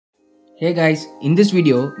Hey guys, in this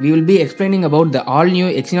video, we will be explaining about the all-new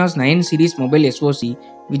Exynos 9 series mobile SoC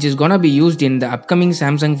which is gonna be used in the upcoming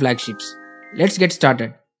Samsung flagships. Let's get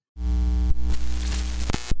started.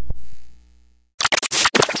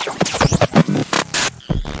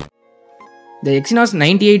 The Exynos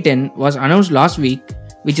 9810 was announced last week,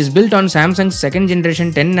 which is built on Samsung's 2nd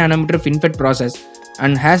generation 10nm FinFET process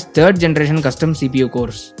and has 3rd generation custom CPU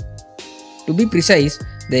cores. To be precise,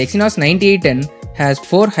 the Exynos 9810 has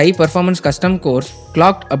 4 high-performance custom cores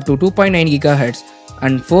clocked up to 2.9 GHz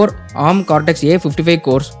and 4 ARM Cortex-A55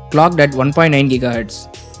 cores clocked at 1.9 GHz.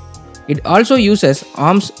 It also uses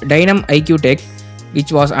ARM's Dynam IQ tech,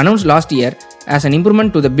 which was announced last year as an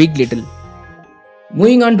improvement to the Big Little.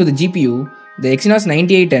 Moving on to the GPU, the Exynos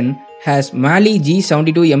 9810 has Mali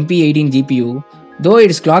G72MP18 GPU, though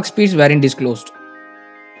its clock speeds weren't disclosed.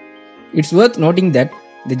 It's worth noting that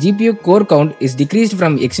the GPU core count is decreased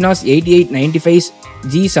from Exynos 8895's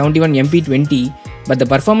G71MP20, but the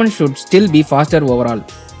performance should still be faster overall.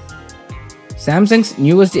 Samsung's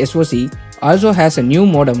newest SoC also has a new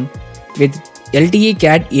modem with LTE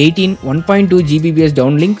Cat 18 1.2 Gbps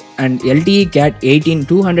downlink and LTE Cat 18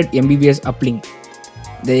 200 Mbps uplink.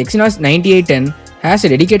 The Exynos 9810 has a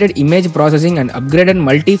dedicated image processing and upgraded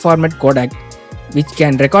multi-format codec which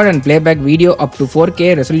can record and playback video up to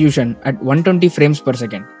 4K resolution at 120 frames per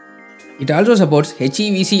second. It also supports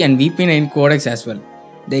HEVC and VP9 codecs as well.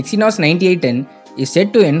 The Exynos 9810 is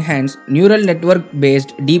set to enhance neural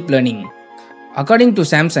network-based deep learning. According to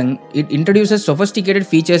Samsung, it introduces sophisticated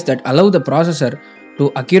features that allow the processor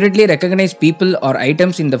to accurately recognize people or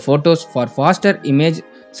items in the photos for faster image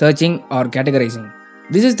searching or categorizing.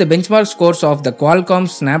 This is the benchmark scores of the Qualcomm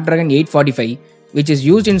Snapdragon 845, which is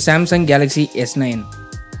used in Samsung Galaxy S9.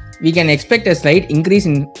 We can expect a slight increase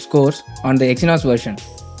in scores on the Exynos version.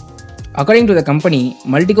 According to the company,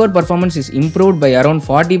 multicore performance is improved by around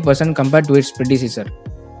 40% compared to its predecessor.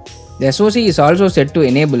 The SoC is also set to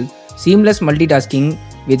enable seamless multitasking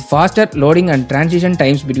with faster loading and transition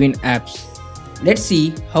times between apps. Let's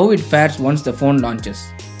see how it fares once the phone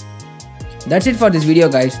launches. That's it for this video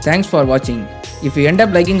guys, thanks for watching. If you end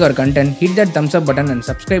up liking our content, hit that thumbs up button and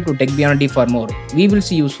subscribe to Tech Beyond for more. We will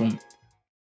see you soon.